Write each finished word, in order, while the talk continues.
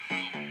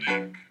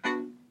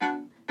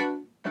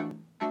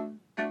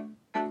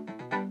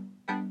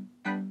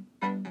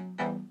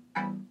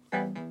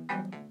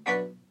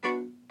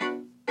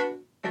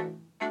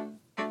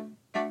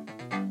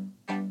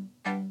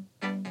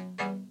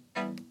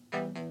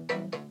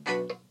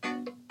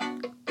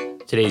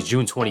Today's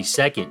June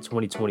 22nd,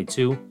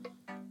 2022.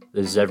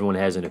 This is Everyone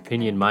Has an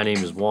Opinion. My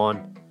name is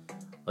Juan.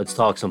 Let's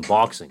talk some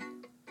boxing.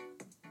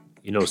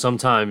 You know,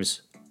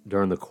 sometimes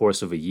during the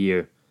course of a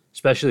year,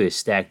 especially a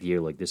stacked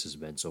year like this has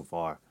been so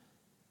far,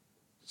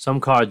 some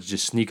cards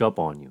just sneak up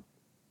on you.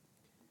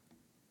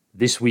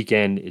 This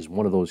weekend is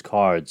one of those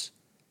cards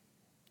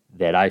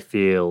that I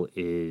feel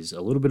is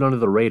a little bit under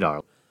the radar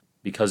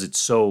because it's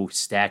so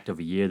stacked of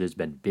a year. There's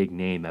been big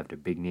name after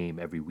big name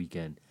every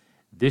weekend.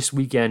 This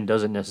weekend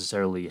doesn't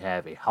necessarily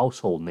have a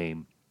household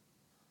name,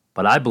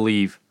 but I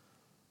believe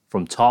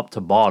from top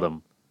to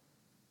bottom,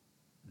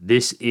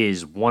 this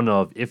is one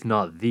of, if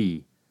not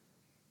the,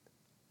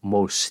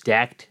 most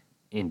stacked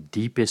and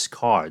deepest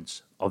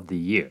cards of the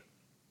year.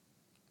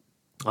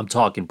 I'm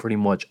talking pretty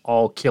much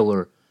all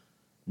killer,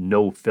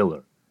 no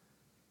filler.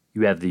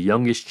 You have the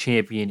youngest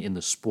champion in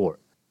the sport,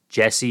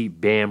 Jesse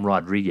Bam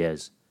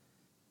Rodriguez,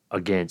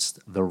 against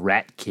the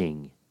Rat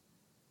King,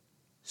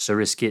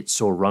 Sariskit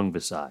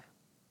Sor-Rungvisai.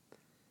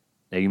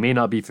 Now, you may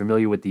not be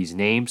familiar with these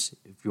names.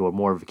 If you're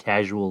more of a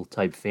casual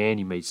type fan,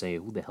 you may say,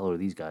 who the hell are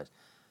these guys?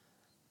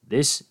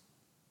 This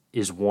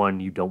is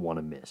one you don't want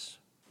to miss.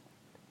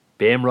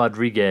 Bam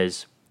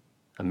Rodriguez,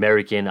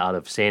 American out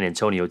of San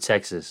Antonio,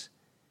 Texas,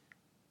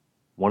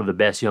 one of the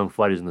best young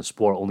fighters in the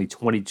sport, only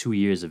 22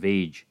 years of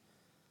age,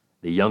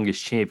 the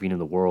youngest champion in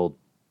the world,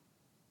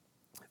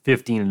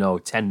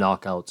 15-0, 10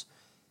 knockouts.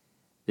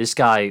 This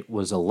guy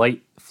was a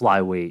light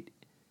flyweight,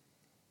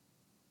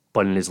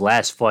 but in his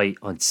last fight,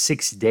 on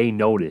 6-day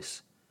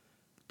notice,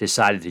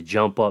 decided to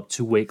jump up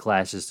 2 weight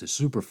classes to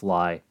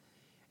Superfly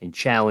and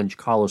challenge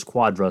Carlos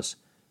Cuadras,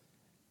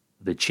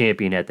 the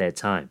champion at that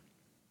time.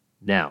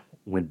 Now,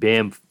 when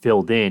Bam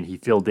filled in, he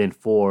filled in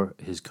for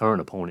his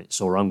current opponent,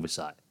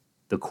 Sor-Rungvisai.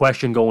 The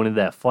question going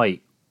into that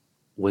fight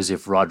was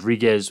if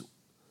Rodriguez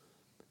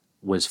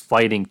was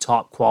fighting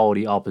top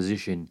quality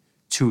opposition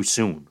too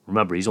soon.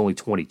 Remember, he's only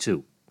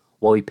 22.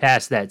 Well, he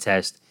passed that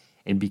test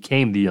and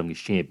became the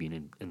youngest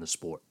champion in the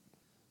sport.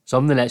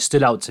 Something that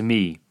stood out to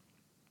me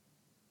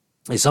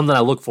is something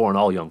I look for in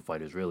all young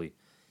fighters, really,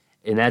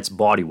 and that's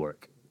body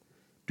work.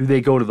 Do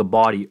they go to the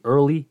body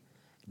early?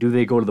 Do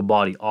they go to the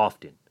body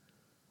often?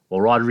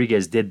 Well,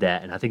 Rodriguez did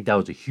that, and I think that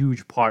was a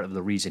huge part of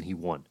the reason he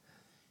won.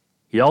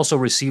 He also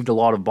received a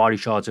lot of body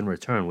shots in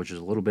return, which is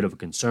a little bit of a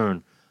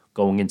concern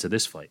going into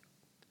this fight.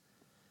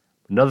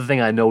 Another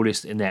thing I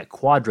noticed in that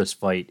Cuadras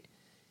fight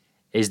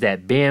is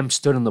that Bam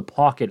stood in the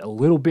pocket a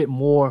little bit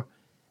more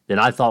than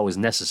I thought was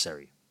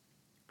necessary.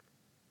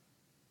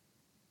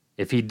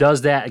 If he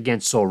does that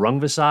against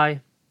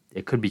Sor-Rungvisai,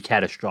 it could be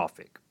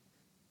catastrophic.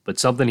 But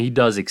something he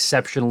does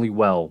exceptionally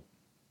well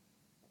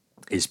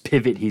is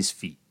pivot his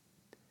feet.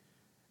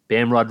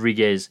 Bam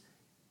Rodriguez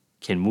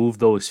can move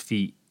those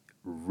feet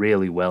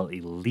really well.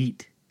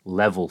 Elite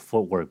level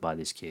footwork by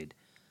this kid.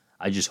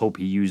 I just hope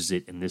he uses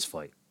it in this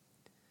fight.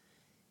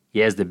 He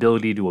has the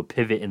ability to do a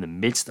pivot in the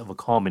midst of a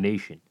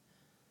combination.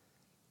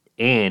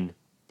 And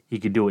he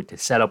could do it to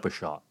set up a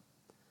shot.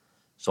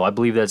 So I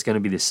believe that's going to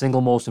be the single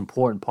most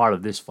important part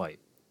of this fight.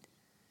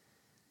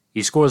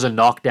 He scores a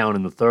knockdown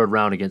in the third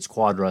round against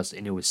Cuadras,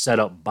 and it was set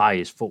up by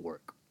his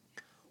footwork.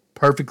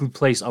 Perfectly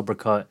placed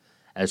uppercut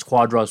as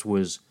Cuadras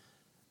was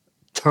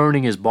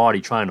turning his body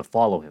trying to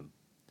follow him.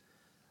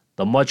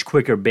 The much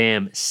quicker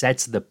Bam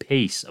sets the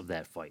pace of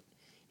that fight.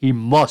 He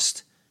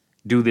must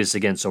do this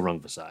against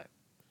Sor-Rungvisai.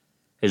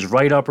 His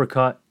right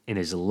uppercut and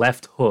his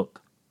left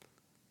hook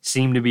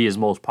seem to be his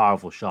most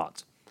powerful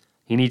shots.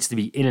 He needs to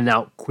be in and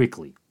out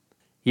quickly.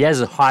 He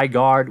has a high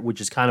guard, which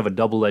is kind of a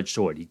double-edged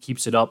sword. He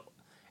keeps it up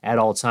at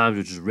all times,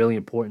 which is really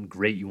important.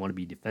 Great, you want to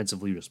be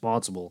defensively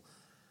responsible.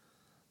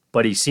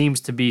 But he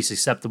seems to be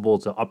susceptible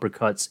to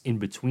uppercuts in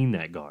between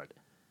that guard.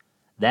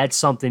 That's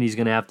something he's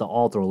going to have to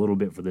alter a little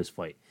bit for this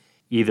fight.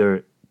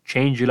 Either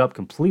change it up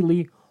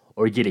completely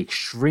or get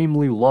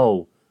extremely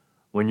low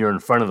when you're in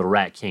front of the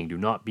Rat King. Do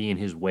not be in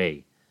his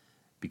way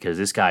because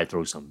this guy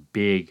throws some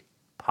big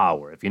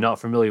power. If you're not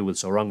familiar with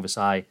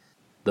Sor-Rungvisai,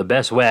 the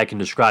best way I can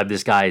describe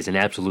this guy is an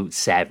absolute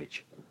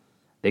savage.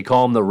 They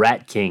call him the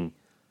Rat King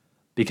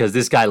because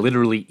this guy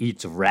literally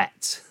eats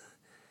rats.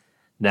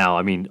 Now,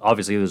 I mean,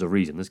 obviously there's a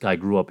reason. This guy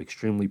grew up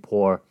extremely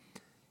poor,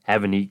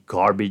 having to eat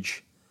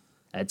garbage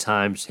at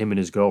times. Him and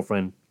his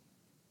girlfriend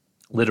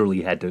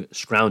literally had to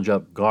scrounge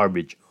up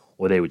garbage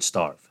or they would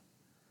starve.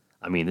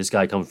 I mean, this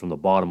guy comes from the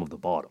bottom of the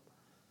bottom.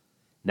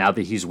 Now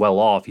that he's well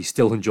off, he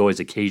still enjoys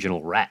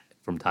occasional rat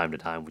from time to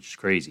time, which is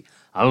crazy.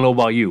 I don't know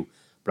about you,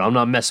 but I'm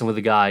not messing with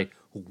a guy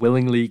who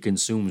willingly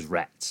consumes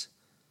rats.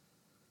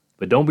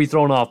 But don't be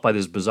thrown off by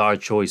this bizarre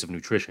choice of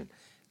nutrition.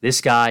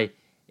 This guy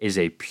is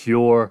a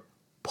pure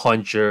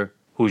puncher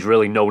who's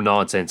really no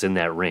nonsense in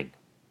that ring.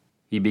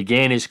 He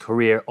began his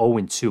career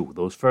 0-2.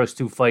 Those first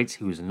 2 fights,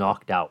 he was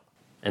knocked out.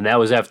 And that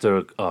was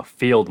after a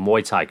failed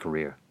Muay Thai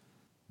career.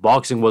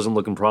 Boxing wasn't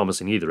looking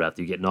promising either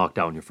after you get knocked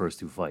out in your first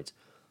 2 fights.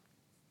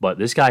 But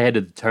this guy had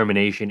the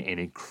determination and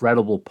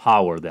incredible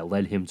power that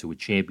led him to a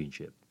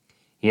championship.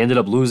 He ended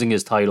up losing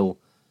his title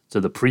to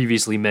the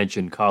previously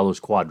mentioned Carlos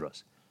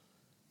Cuadras.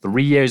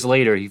 3 years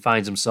later, he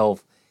finds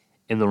himself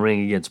in the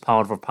ring against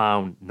pound for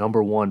pound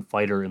 #1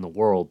 fighter in the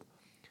world,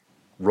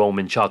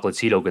 Roman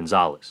Chocolatito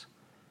Gonzalez.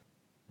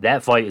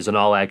 That fight is an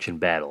all-action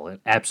battle,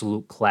 an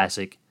absolute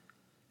classic.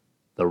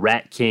 The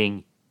Rat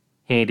King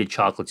handed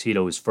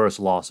Chocolatito his first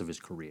loss of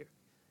his career.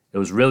 It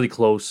was really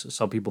close.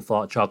 Some people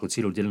thought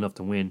Chocolatito did enough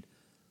to win,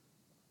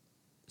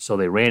 so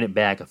they ran it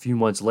back a few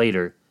months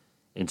later,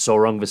 and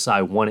Sor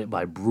Rungvisai won it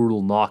by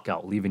brutal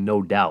knockout, leaving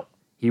no doubt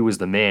he was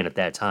the man at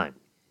that time.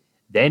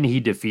 Then he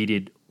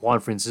defeated Juan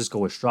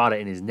Francisco Estrada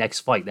in his next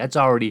fight. That's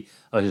already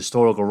a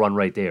historical run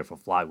right there for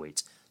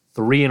flyweights.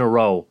 3 in a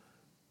row,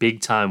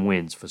 big-time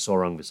wins for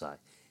Sor Rungvisai.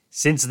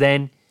 Since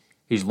then,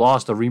 he's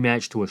lost a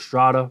rematch to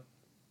Estrada,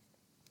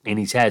 and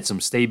he's had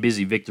some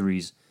stay-busy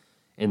victories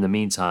in the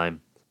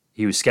meantime.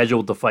 He was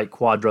scheduled to fight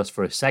Quadras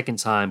for a second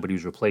time, but he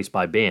was replaced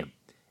by Bam.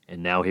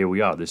 And now here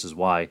we are. This is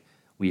why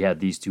we have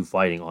these two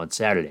fighting on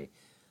Saturday.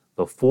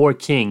 The Four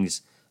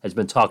Kings has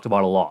been talked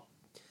about a lot.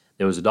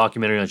 There was a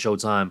documentary on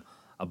Showtime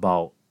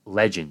about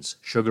legends,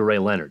 Sugar Ray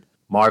Leonard,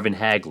 Marvin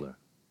Hagler,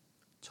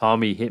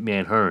 Tommy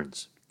Hitman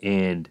Hearns,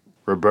 and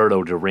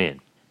Roberto Duran.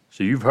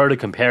 So you've heard a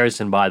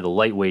comparison by the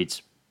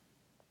lightweights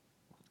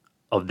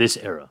of this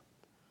era.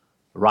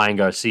 Ryan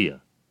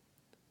Garcia,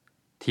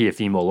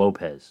 Teofimo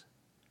Lopez,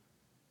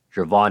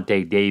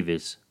 Gervonta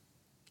Davis,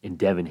 and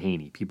Devin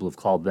Haney. People have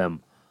called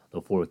them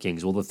the Four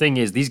Kings. Well, the thing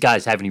is, these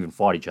guys haven't even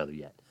fought each other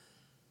yet.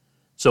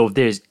 So if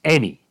there's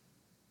any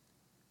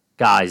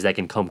guys that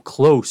can come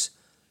close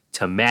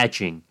to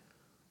matching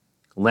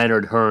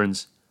Leonard,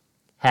 Hearns,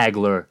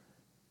 Hagler,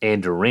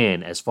 and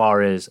Duran as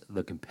far as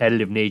the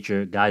competitive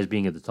nature, guys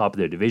being at the top of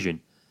their division,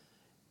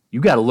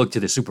 you got to look to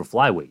the super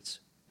flyweights.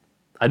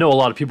 I know a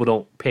lot of people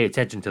don't pay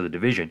attention to the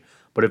division,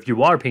 but if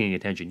you are paying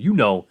attention, you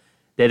know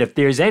that if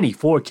there's any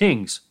Four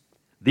Kings,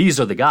 these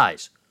are the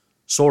guys.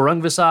 Sor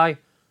Rungvisai,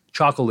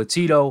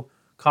 Chocolatito,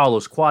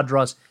 Carlos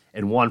Quadras,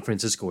 and Juan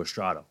Francisco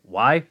Estrada.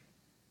 Why?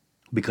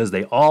 Because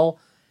they all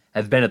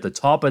have been at the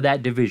top of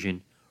that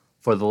division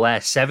for the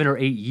last 7 or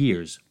 8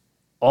 years,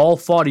 all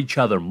fought each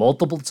other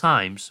multiple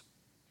times,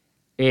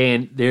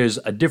 and there's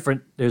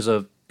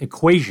a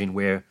equation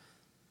where,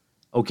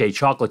 okay,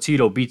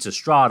 Chocolatito beats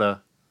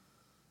Estrada,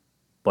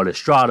 but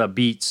Estrada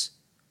beats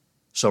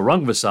Sor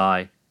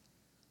Rungvisai,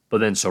 but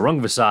then Sor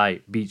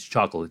Rungvisai beats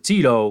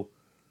Chocolatito.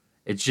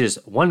 It's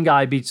just one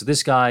guy beats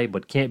this guy,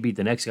 but can't beat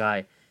the next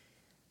guy.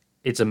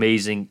 It's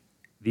amazing.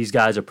 These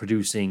guys are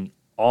producing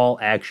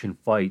all-action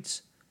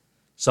fights.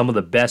 Some of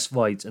the best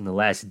fights in the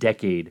last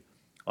decade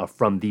are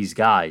from these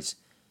guys.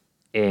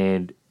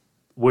 And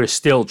we're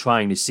still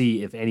trying to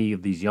see if any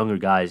of these younger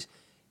guys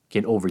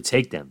can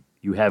overtake them.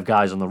 You have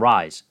guys on the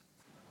rise,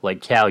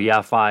 like Cal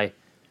Yafai,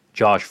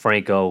 Josh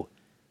Franco,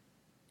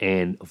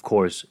 and, of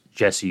course,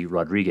 Jesse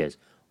Rodriguez.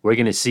 We're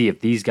going to see if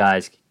these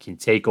guys can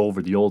take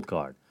over the old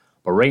guard.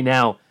 But right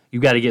now, you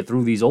got to get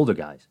through these older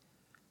guys.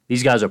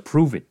 These guys are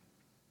proven.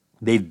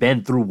 They've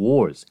been through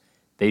wars.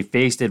 They've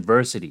faced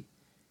adversity.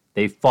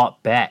 They've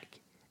fought back.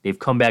 They've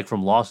come back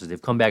from losses.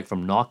 They've come back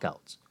from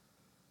knockouts.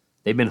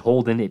 They've been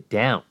holding it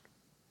down.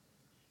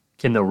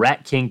 Can the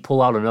Rat King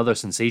pull out another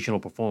sensational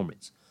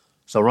performance?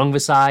 So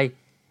Rungvisai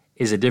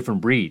is a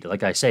different breed.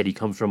 Like I said, he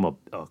comes from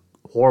a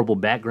horrible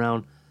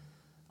background,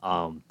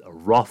 a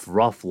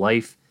rough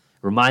life.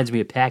 Reminds me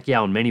of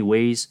Pacquiao in many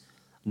ways.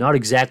 Not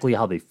exactly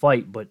how they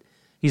fight, but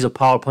he's a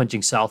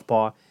power-punching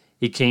southpaw.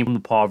 He came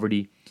from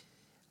poverty.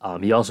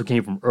 He also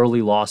came from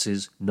early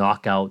losses,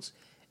 knockouts,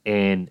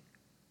 and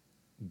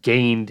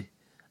gained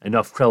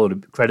enough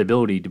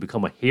credibility to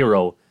become a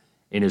hero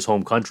in his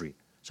home country.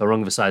 So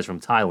Rungvisai is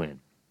from Thailand.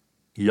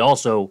 He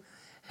also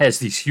has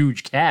these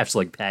huge calves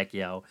like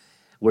Pacquiao,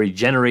 where he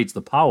generates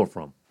the power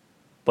from.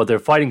 But their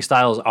fighting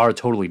styles are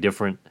totally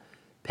different.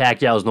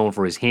 Pacquiao is known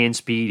for his hand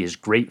speed, his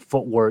great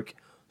footwork.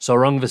 So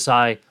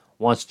Rungvisai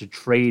wants to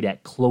trade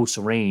at close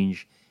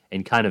range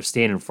and kind of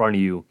stand in front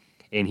of you.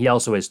 And he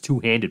also has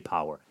two-handed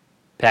power.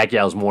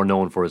 Pacquiao is more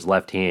known for his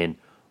left hand,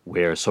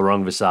 where Sor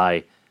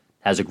Rungvisai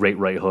has a great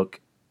right hook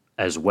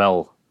as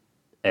well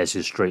as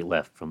his straight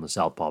left from the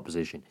southpaw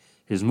position.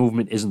 His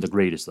movement isn't the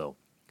greatest, though.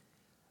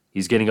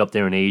 He's getting up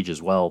there in age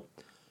as well.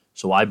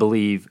 So I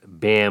believe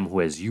Bam, who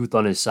has youth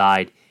on his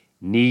side,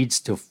 needs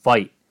to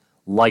fight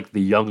like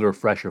the younger,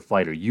 fresher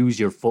fighter. Use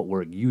your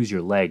footwork, use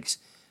your legs,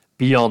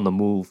 be on the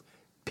move,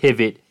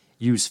 pivot,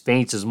 use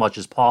feints as much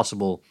as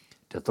possible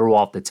to throw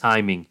off the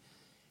timing,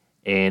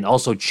 and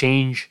also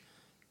change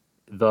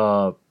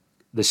the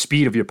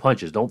speed of your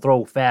punches. Don't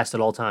throw fast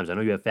at all times. I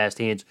know you have fast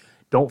hands.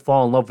 Don't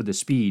fall in love with the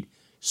speed.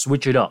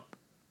 Switch it up.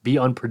 Be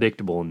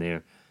unpredictable in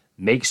there.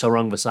 Make Sor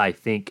Rungvisai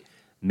think.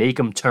 Make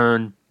him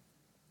turn.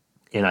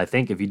 And I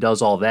think if he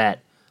does all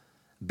that,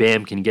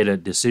 Bam can get a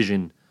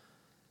decision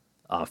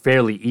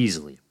fairly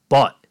easily.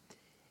 But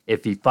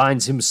if he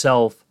finds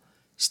himself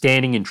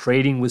standing and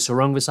trading with Sor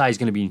Rungvisai, he's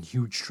going to be in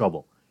huge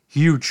trouble.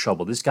 Huge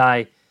trouble. This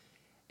guy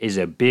is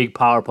a big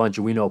power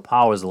puncher. We know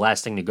power is the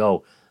last thing to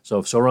go. So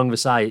if Sor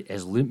Rungvisai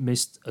has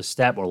missed a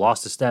step or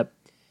lost a step,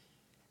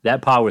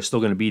 that power is still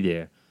going to be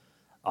there.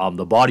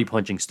 The body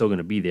punching is still going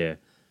to be there.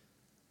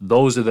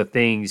 Those are the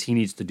things he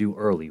needs to do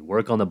early.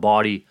 Work on the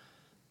body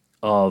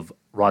of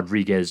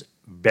Rodriguez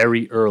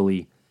very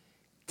early,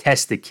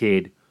 test the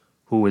kid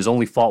who has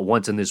only fought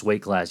once in this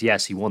weight class.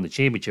 Yes, he won the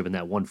championship in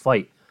that one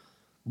fight,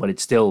 but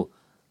it's still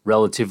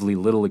relatively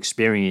little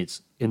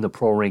experience in the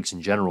pro ranks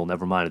in general,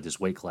 never mind at this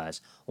weight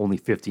class, only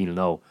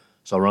 15-0.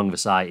 So Rung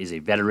Visai is a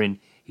veteran.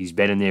 He's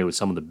been in there with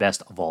some of the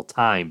best of all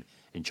time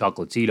in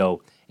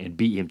Chocolatito and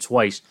beat him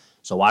twice.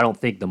 So I don't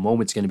think the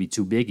moment's going to be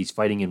too big. He's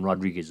fighting in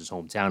Rodriguez's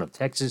hometown of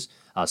Texas,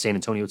 San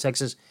Antonio,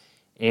 Texas.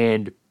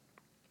 And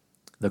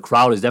the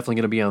crowd is definitely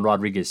going to be on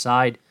Rodriguez's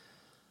side.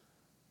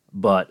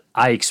 But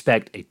I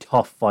expect a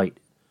tough fight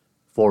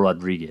for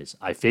Rodriguez.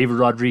 I favor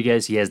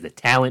Rodriguez. He has the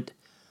talent.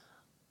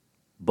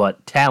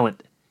 But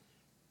talent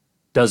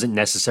doesn't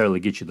necessarily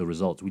get you the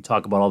results. We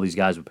talk about all these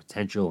guys with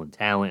potential and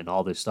talent and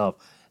all this stuff.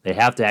 They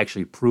have to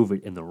actually prove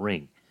it in the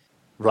ring.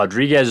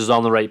 Rodriguez is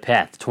on the right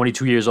path.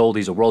 22 years old,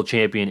 he's a world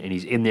champion, and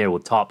he's in there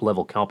with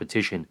top-level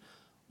competition.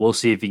 We'll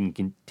see if he can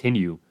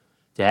continue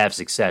to have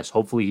success.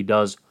 Hopefully he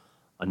does.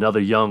 Another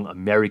young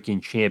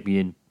American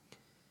champion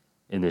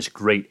in this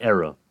great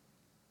era.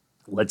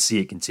 Let's see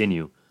it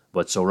continue.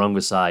 But Sor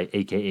Rungvisai,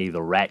 a.k.a.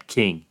 the Rat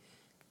King,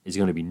 is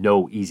going to be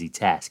no easy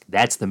task.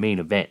 That's the main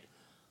event.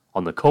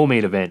 On the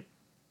co-main event,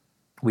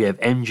 we have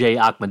MJ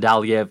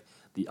Akhmadaliev,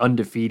 the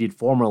undefeated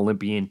former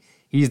Olympian.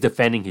 He's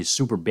defending his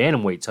super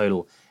bantamweight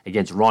title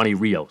against Ronnie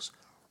Rios.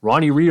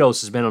 Ronnie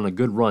Rios has been on a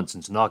good run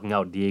since knocking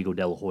out Diego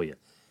De La Hoya.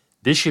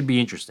 This should be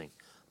interesting.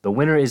 The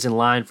winner is in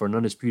line for an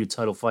undisputed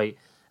title fight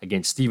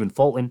against Stephen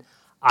Fulton.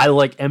 I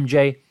like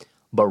MJ,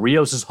 but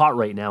Rios is hot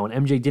right now,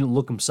 and MJ didn't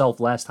look himself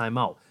last time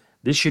out.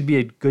 This should be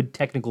a good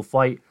technical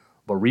fight,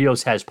 but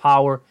Rios has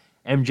power.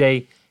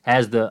 MJ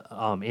has the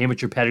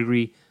amateur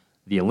pedigree,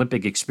 the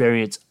Olympic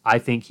experience. I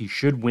think he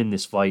should win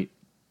this fight,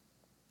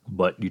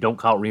 but you don't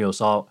count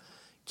Rios out.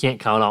 Can't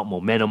count out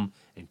momentum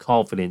and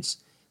confidence.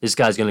 This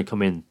guy's going to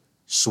come in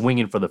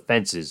swinging for the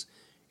fences.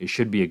 It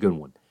should be a good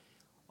one.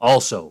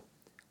 Also,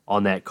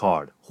 on that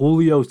card,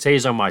 Julio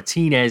Cesar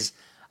Martinez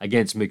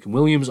against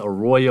McWilliams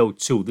Arroyo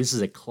 2. This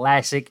is a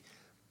classic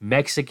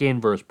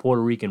Mexican versus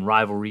Puerto Rican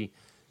rivalry.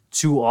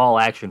 Two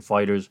all-action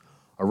fighters.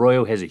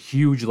 Arroyo has a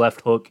huge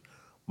left hook.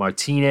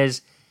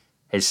 Martinez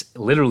has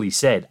literally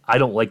said, I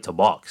don't like to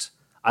box.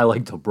 I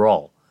like to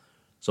brawl.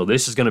 So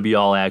this is going to be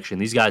all action.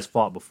 These guys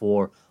fought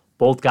before.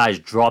 Both guys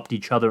dropped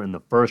each other in the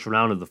first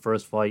round of the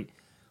first fight,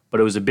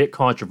 but it was a bit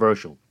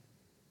controversial.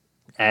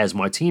 As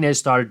Martinez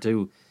started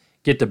to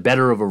get the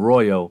better of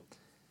Arroyo,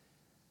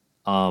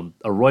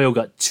 Arroyo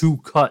got two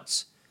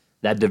cuts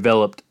that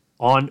developed,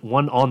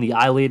 one on the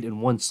eyelid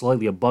and one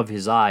slightly above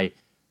his eye.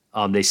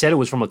 They said it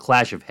was from a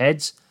clash of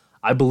heads.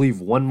 I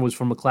believe one was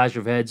from a clash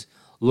of heads.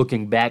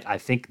 Looking back, I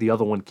think the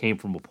other one came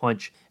from a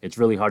punch. It's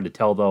really hard to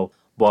tell, though.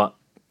 But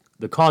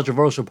the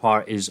controversial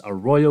part is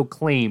Arroyo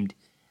claimed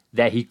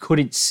that he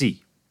couldn't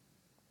see.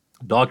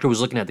 Doctor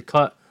was looking at the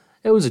cut.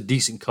 It was a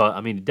decent cut.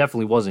 I mean, it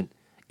definitely wasn't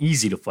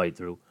easy to fight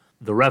through.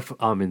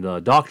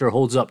 The doctor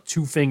holds up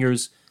two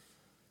fingers.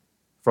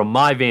 From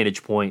my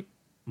vantage point,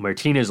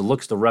 Martinez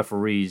looks the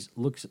referees,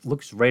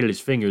 looks right at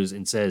his fingers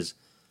and says,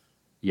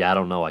 yeah, I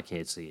don't know, I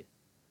can't see it.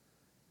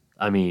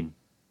 I mean,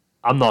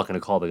 I'm not going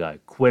to call the guy a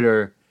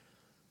quitter,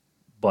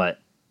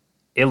 but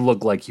it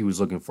looked like he was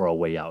looking for a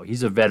way out.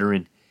 He's a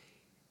veteran.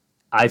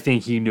 I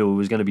think he knew it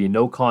was going to be a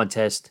no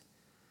contest.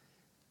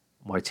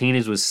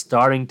 Martinez was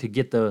starting to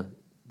get the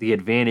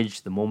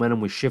advantage. The momentum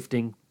was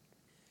shifting.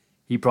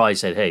 He probably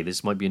said, hey,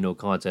 this might be a no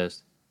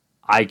contest.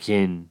 I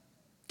can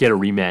get a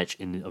rematch,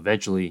 and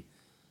eventually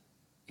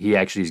he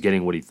actually is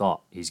getting what he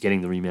thought. He's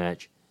getting the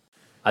rematch.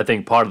 I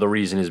think part of the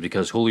reason is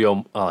because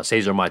Julio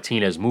Cesar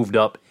Martinez moved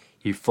up.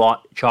 He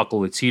fought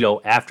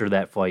Chocolatito after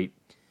that fight,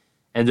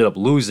 ended up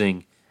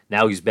losing.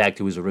 Now he's back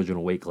to his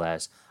original weight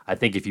class. I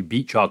think if he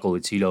beat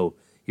Chocolatito,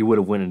 he would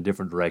have went in a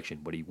different direction.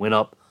 But he went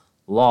up,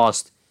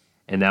 lost,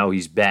 and now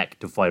he's back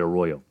to fight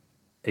Arroyo.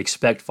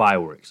 Expect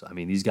fireworks. I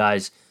mean, these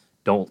guys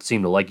don't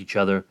seem to like each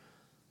other.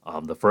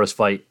 The first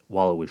fight,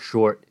 while it was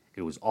short,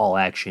 it was all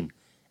action.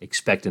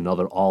 Expect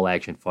another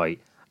all-action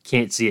fight.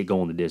 Can't see it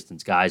going the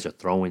distance. Guys are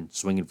throwing,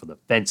 swinging for the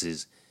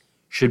fences.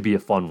 Should be a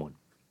fun one.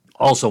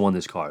 Also on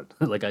this card,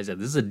 like I said,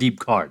 this is a deep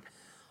card.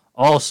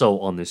 Also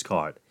on this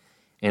card,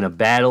 in a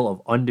battle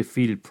of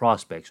undefeated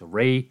prospects,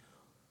 Raymond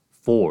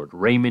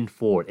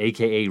Ford,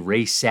 a.k.a.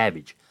 Ray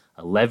Savage,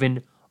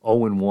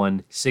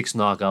 11-0-1, 6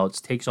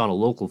 knockouts, takes on a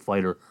local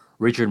fighter,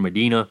 Richard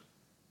Medina,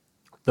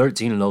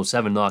 13-0,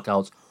 7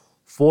 knockouts.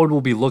 Ford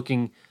will be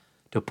looking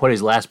to put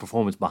his last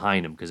performance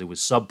behind him because it was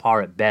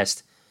subpar at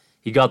best.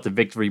 He got the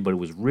victory, but it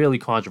was really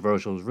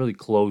controversial. It was really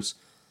close.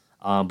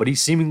 But he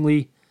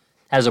seemingly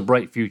has a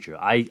bright future.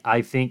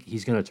 I think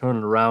he's going to turn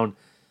it around.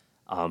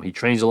 He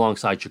trains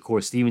alongside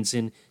Shakur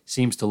Stevenson.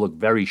 Seems to look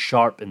very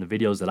sharp in the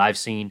videos that I've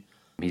seen.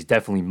 He's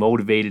definitely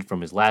motivated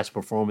from his last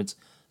performance,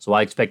 so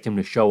I expect him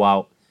to show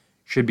out.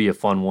 Should be a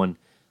fun one.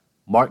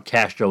 Mark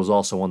Castro is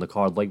also on the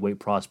card, lightweight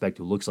prospect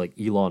who looks like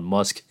Elon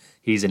Musk.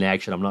 He's in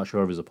action. I'm not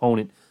sure of his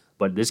opponent,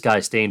 but this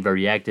guy's staying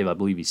very active. I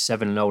believe he's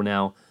 7-0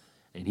 now,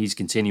 and he's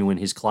continuing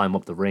his climb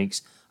up the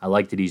ranks. I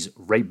like that he's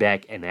right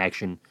back in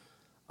action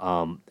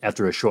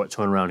after a short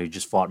turnaround. He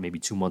just fought maybe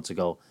 2 months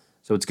ago.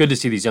 So it's good to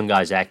see these young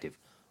guys active.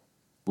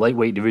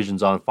 Lightweight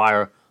division's on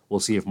fire. We'll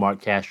see if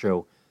Mark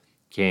Castro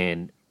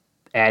can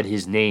add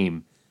his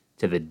name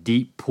to the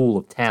deep pool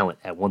of talent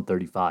at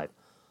 135.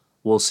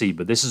 We'll see.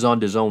 But this is on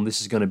DAZN.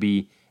 This is going to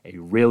be a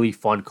really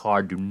fun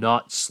card. Do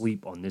not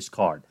sleep on this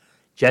card.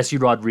 Jesse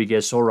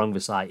Rodriguez, Sor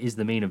Rungvisai is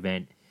the main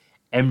event.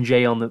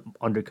 MJ on the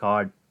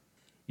undercard.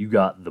 You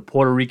got the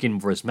Puerto Rican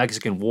versus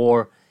Mexican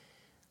War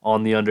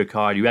on the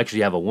undercard. You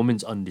actually have a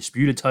women's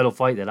undisputed title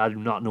fight that I do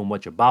not know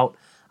much about.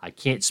 I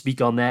can't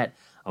speak on that.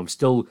 I'm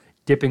still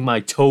dipping my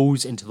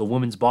toes into the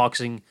women's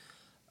boxing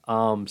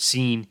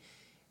scene.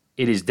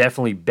 It is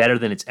definitely better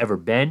than it's ever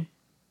been.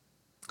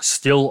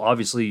 Still,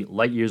 obviously,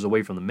 light years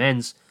away from the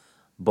men's,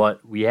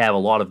 but we have a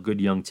lot of good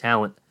young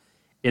talent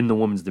in the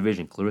women's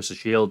division. Clarissa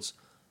Shields,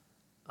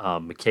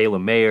 Michaela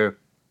Mayer,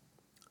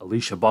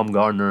 Alicia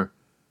Baumgartner,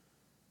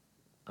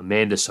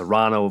 Amanda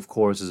Serrano, of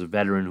course, is a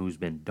veteran who's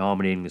been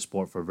dominating the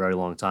sport for a very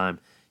long time.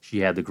 She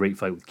had the great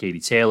fight with Katie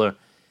Taylor.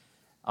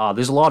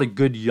 There's a lot of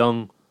good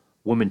young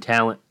women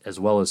talent, as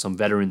well as some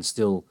veterans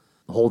still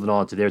holding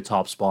on to their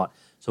top spot.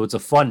 So it's a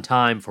fun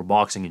time for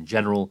boxing in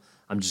general.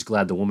 I'm just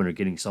glad the women are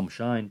getting some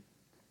shine.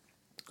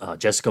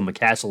 Jessica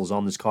McCaskill is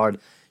on this card.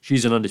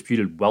 She's an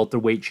undisputed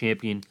welterweight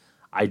champion.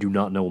 I do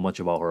not know much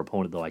about her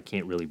opponent, though I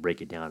can't really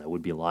break it down. I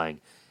would be lying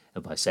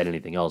if I said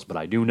anything else, but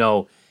I do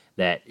know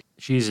that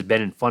she's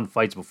been in fun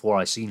fights before.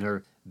 I've seen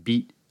her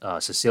beat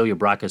Cecilia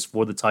Brakas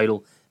for the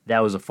title. That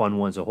was a fun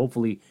one, so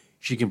hopefully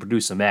she can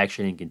produce some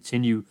action and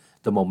continue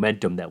the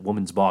momentum that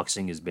women's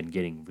boxing has been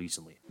getting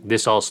recently.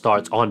 This all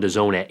starts on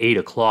DAZN at 8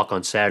 o'clock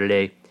on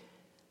Saturday.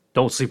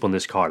 Don't sleep on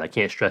this card. I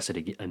can't stress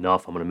it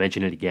enough. I'm going to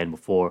mention it again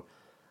before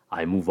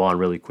I move on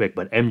really quick.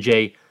 But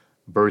MJ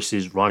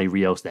versus Ronnie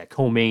Rios, that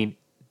co-main,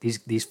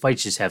 these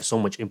fights just have so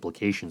much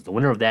implications. The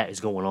winner of that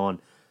is going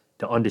on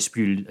to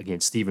Undisputed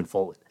against Stephen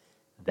Fulton.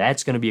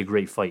 That's going to be a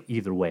great fight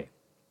either way.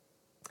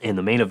 And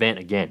the main event,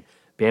 again,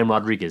 Bam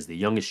Rodriguez, the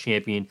youngest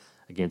champion,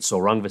 against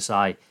Sor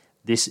Rungvisai.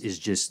 This is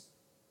just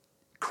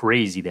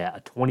crazy that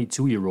a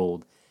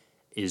 22-year-old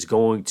is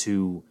going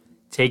to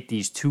take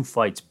these two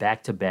fights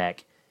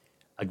back-to-back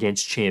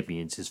against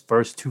champions. His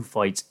first two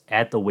fights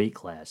at the weight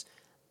class.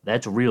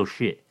 That's real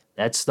shit.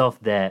 That's stuff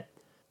that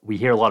we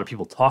hear a lot of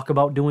people talk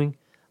about doing,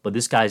 but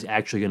this guy's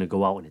actually going to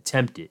go out and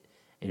attempt it.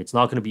 And it's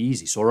not going to be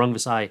easy. Sor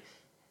Rungvisai,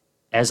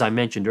 as I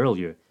mentioned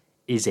earlier,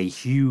 is a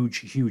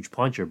huge, huge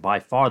puncher. By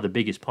far the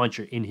biggest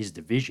puncher in his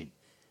division.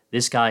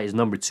 This guy is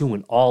number 2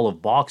 in all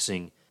of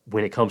boxing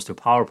when it comes to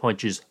power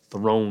punches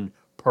thrown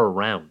per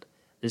round.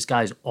 This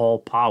guy's all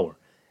power.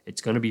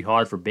 It's going to be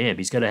hard for Bam.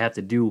 He's going to have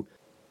to do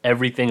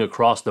everything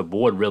across the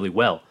board really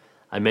well.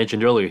 I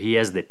mentioned earlier he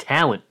has the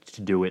talent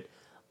to do it,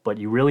 but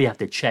you really have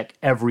to check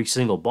every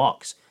single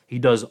box. He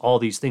does all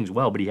these things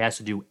well, but he has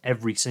to do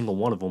every single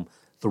one of them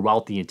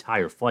throughout the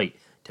entire fight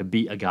to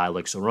beat a guy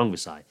like Sor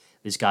Rungvisai.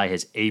 This guy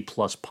has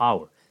A-plus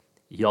power.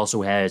 He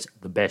also has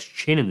the best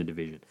chin in the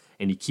division,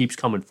 and he keeps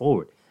coming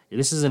forward.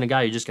 This isn't a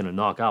guy you're just going to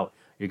knock out.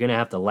 You're going to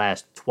have to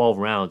last 12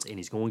 rounds, and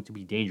he's going to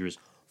be dangerous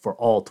for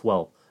all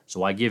 12.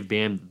 So I give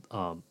Bam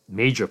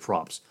major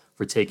props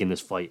for taking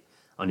this fight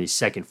on his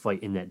second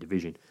fight in that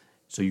division.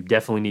 So you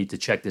definitely need to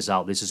check this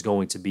out. This is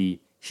going to be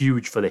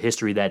huge for the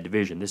history of that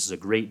division. This is a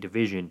great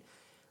division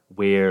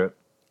where,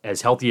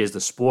 as healthy as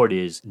the sport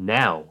is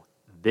now,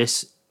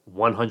 this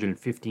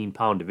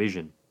 115-pound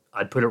division,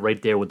 I'd put it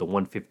right there with the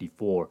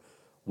 154,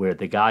 where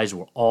the guys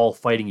were all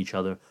fighting each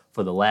other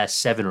for the last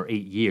 7 or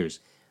 8 years.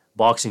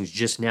 Boxing's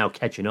just now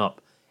catching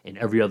up in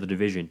every other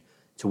division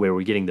to where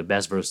we're getting the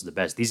best versus the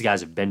best. These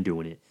guys have been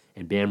doing it,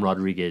 and Bam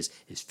Rodriguez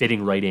is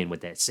fitting right in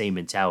with that same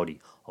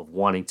mentality of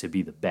wanting to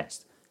be the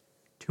best.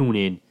 Tune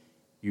in.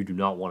 You do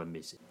not want to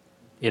miss it.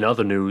 In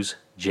other news,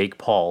 Jake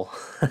Paul.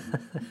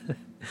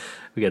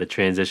 We got to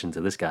transition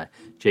to this guy.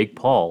 Jake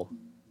Paul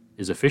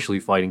is officially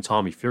fighting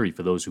Tommy Fury,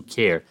 for those who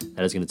care.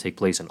 That is going to take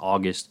place in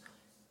August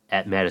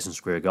at Madison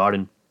Square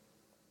Garden.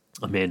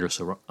 Amanda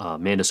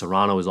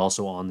Serrano is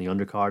also on the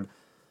undercard,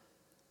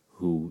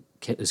 who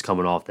is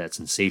coming off that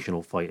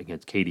sensational fight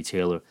against Katie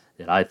Taylor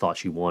that I thought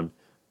she won.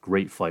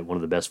 Great fight, one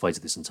of the best fights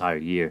of this entire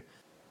year.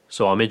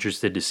 So I'm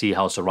interested to see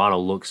how Serrano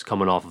looks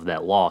coming off of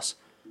that loss.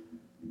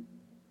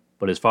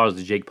 But as far as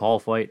the Jake Paul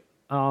fight,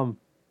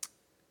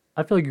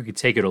 I feel like you could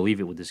take it or leave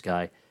it with this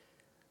guy.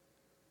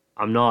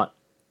 I'm not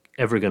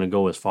ever going to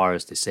go as far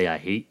as to say I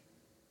hate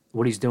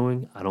what he's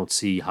doing. I don't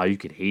see how you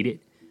could hate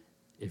it.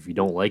 If you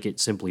don't like it,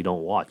 simply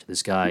don't watch.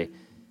 This guy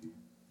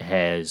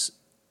has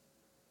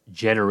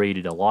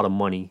generated a lot of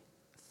money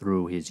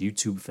through his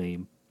YouTube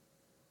fame,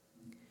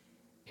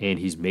 and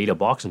he's made a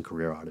boxing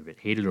career out of it.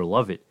 Hate it or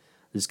love it,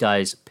 this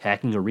guy's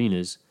packing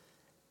arenas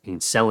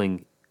and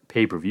selling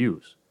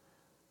pay-per-views.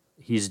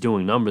 He's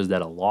doing numbers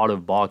that a lot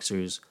of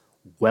boxers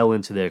well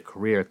into their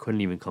career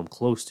couldn't even come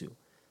close to.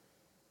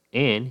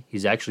 And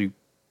he's actually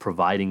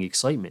providing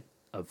excitement.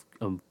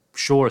 I'm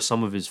sure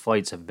some of his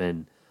fights have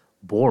been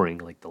boring,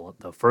 like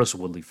the first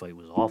Woodley fight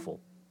was awful.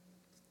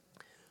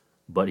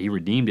 But he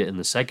redeemed it in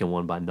the second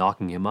one by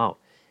knocking him out.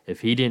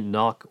 If he didn't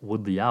knock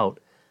Woodley out,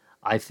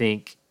 I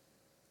think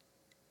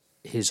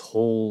his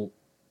whole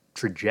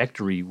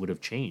trajectory would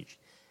have changed.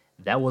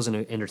 That wasn't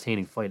an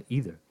entertaining fight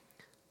either.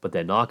 But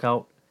that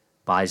knockout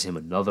buys him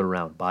another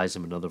round, buys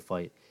him another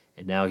fight.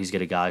 And now he's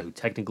got a guy who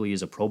technically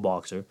is a pro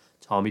boxer,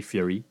 Tommy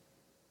Fury,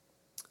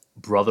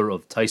 brother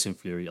of Tyson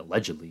Fury,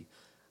 allegedly.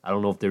 I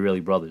don't know if they're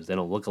really brothers. They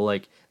don't look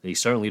alike. They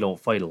certainly don't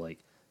fight alike.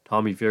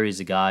 Tommy Fury is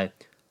a guy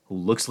who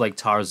looks like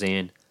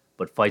Tarzan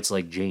but fights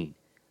like Jane.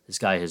 This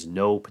guy has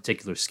no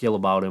particular skill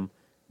about him,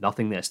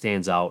 nothing that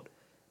stands out,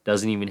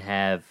 doesn't even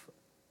have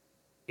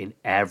an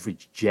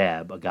average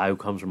jab. A guy who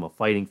comes from a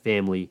fighting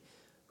family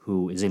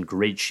who is in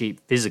great shape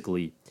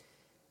physically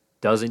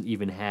doesn't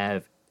even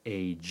have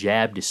a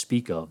jab to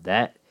speak of.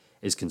 That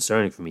is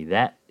concerning for me.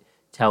 That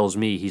tells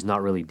me he's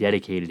not really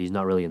dedicated. He's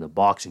not really in the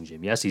boxing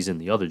gym. Yes, he's in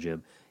the other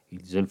gym.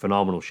 He's in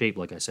phenomenal shape,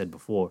 like I said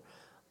before,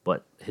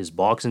 but his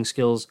boxing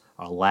skills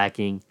are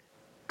lacking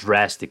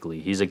drastically.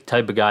 He's a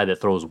type of guy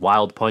that throws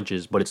wild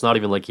punches, but it's not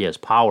even like he has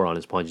power on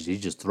his punches.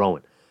 He's just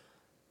throwing.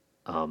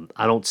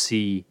 I don't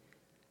see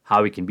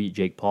how he can beat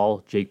Jake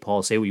Paul. Jake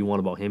Paul, say what you want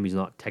about him, he's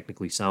not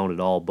technically sound at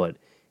all, but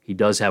he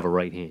does have a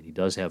right hand. He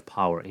does have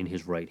power in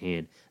his right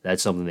hand.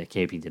 That's something that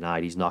can't be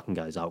denied. He's knocking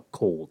guys out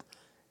cold.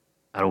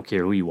 I don't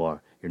care who you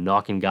are. You're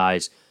knocking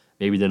guys.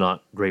 Maybe they're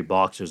not great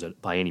boxers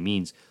by any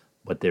means,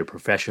 but they're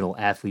professional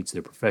athletes,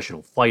 they're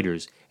professional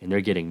fighters, and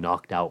they're getting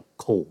knocked out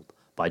cold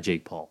by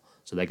Jake Paul.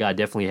 So that guy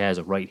definitely has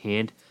a right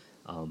hand.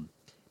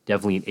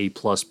 Definitely an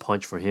A-plus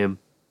punch for him.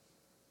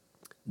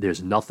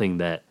 There's nothing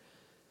that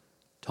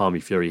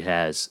Tommy Fury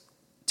has,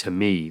 to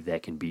me,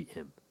 that can beat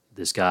him.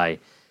 This guy,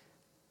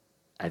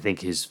 I think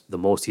the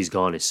most he's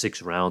gone is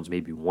 6 rounds,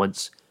 maybe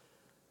once.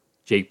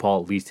 Jake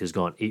Paul at least has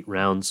gone 8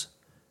 rounds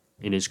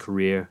in his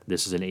career.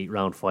 This is an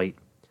 8-round fight.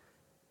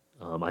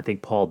 I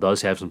think Paul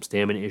does have some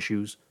stamina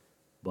issues,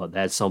 but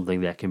that's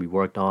something that can be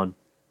worked on.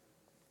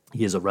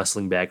 He has a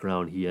wrestling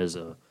background. He has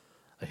a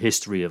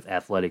history of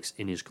athletics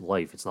in his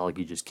life. It's not like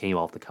he just came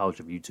off the couch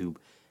of YouTube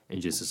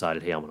and just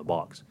decided, hey, I'm going to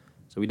box.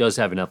 So he does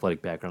have an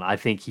athletic background. I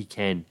think he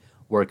can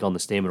work on the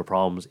stamina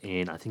problems,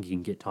 and I think he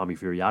can get Tommy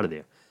Fury out of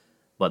there.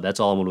 But that's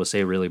all I'm going to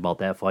say really about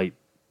that fight.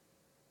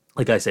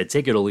 Like I said,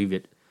 take it or leave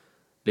it.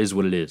 It is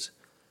what it is.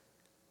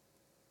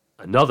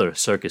 Another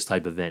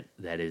circus-type event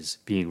that is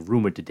being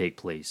rumored to take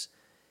place.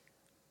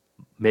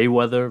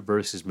 Mayweather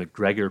versus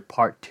McGregor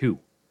Part 2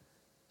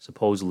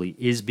 supposedly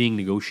is being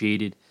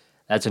negotiated.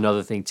 That's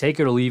another thing. Take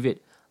it or leave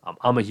it.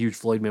 I'm a huge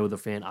Floyd Mayweather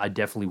fan. I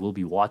definitely will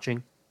be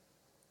watching.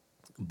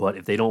 But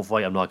if they don't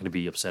fight, I'm not going to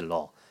be upset at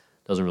all.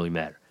 Doesn't really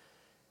matter.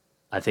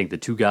 I think the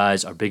two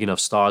guys are big enough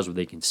stars where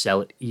they can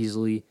sell it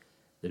easily.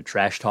 Their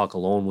trash talk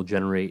alone will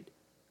generate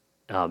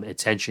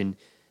attention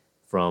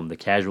from the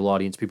casual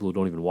audience. People who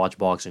don't even watch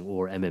boxing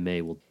or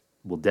MMA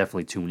will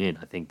definitely tune in.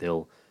 I think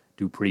they'll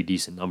do pretty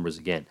decent numbers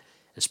again,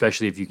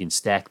 especially if you can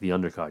stack the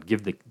undercard.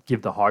 Give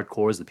the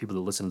hardcores, the people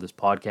that listen to this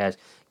podcast,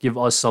 give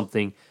us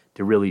something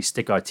to really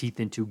stick our teeth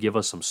into. Give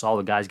us some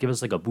solid guys. Give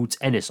us like a Boots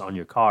Ennis on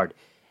your card,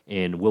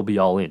 and we'll be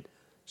all in.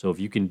 So if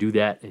you can do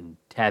that and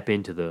tap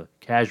into the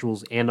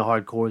casuals and the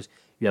hardcores,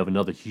 you have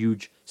another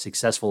huge,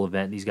 successful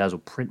event. These guys will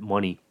print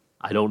money.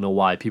 I don't know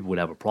why people would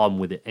have a problem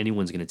with it.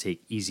 Anyone's going to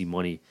take easy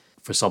money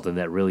for something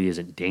that really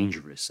isn't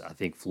dangerous. I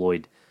think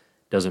Floyd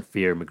doesn't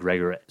fear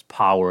McGregor's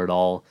power at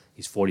all.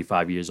 He's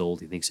 45 years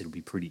old. He thinks it'll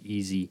be pretty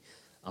easy.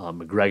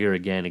 McGregor,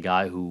 again, a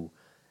guy who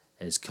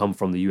has come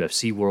from the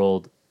UFC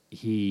world.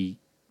 He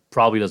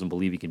probably doesn't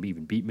believe he can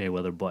even beat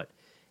Mayweather, but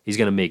he's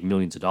going to make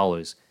millions of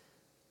dollars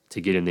to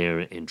get in there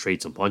and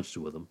trade some punches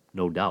with him,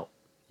 no doubt.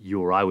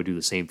 You or I would do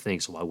the same thing,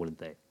 so why wouldn't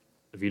they?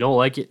 If you don't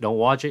like it, don't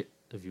watch it.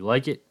 If you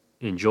like it,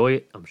 enjoy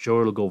it. I'm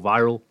sure it'll go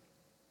viral.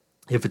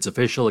 If it's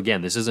official,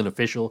 again, this isn't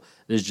official.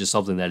 This is just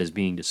something that is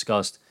being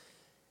discussed.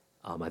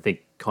 I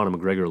think Conor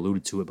McGregor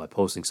alluded to it by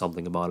posting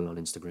something about it on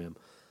Instagram.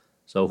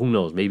 So who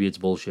knows? Maybe it's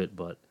bullshit,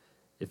 but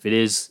if it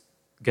is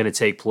going to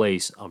take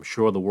place, I'm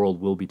sure the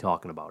world will be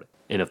talking about it.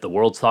 And if the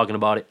world's talking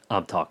about it,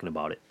 I'm talking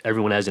about it.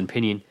 Everyone has an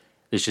opinion.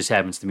 This just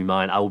happens to be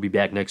mine. I will be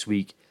back next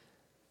week.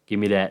 Give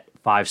me that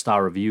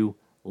 5-star review.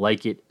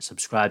 Like it.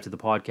 Subscribe to the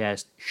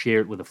podcast. Share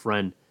it with a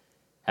friend.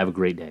 Have a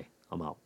great day. I'm out.